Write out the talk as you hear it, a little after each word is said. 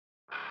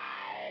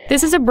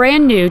This is a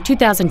brand new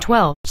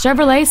 2012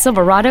 Chevrolet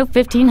Silverado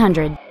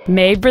 1500,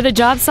 made for the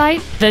job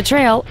site, the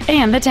trail,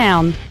 and the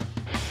town.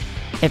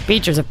 It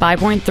features a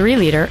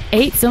 5.3-liter,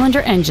 8-cylinder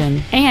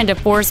engine and a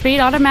 4-speed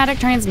automatic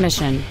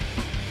transmission.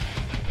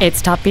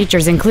 Its top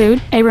features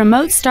include a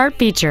remote start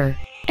feature,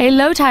 a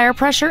low tire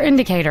pressure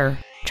indicator,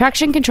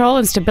 traction control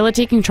and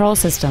stability control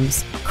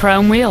systems,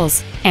 chrome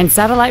wheels, and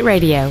satellite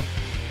radio.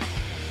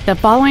 The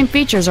following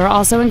features are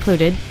also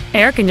included: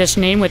 air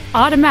conditioning with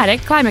automatic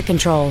climate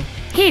control,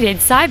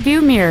 heated side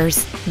view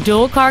mirrors,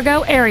 dual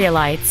cargo area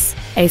lights,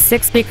 a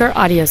 6-speaker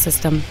audio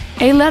system,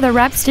 a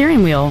leather-wrapped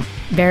steering wheel,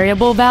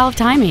 variable valve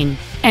timing,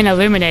 an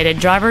illuminated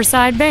driver's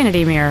side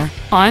vanity mirror,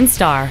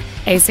 OnStar,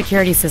 a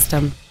security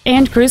system,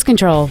 and cruise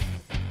control.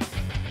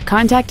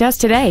 Contact us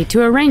today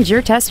to arrange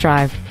your test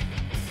drive.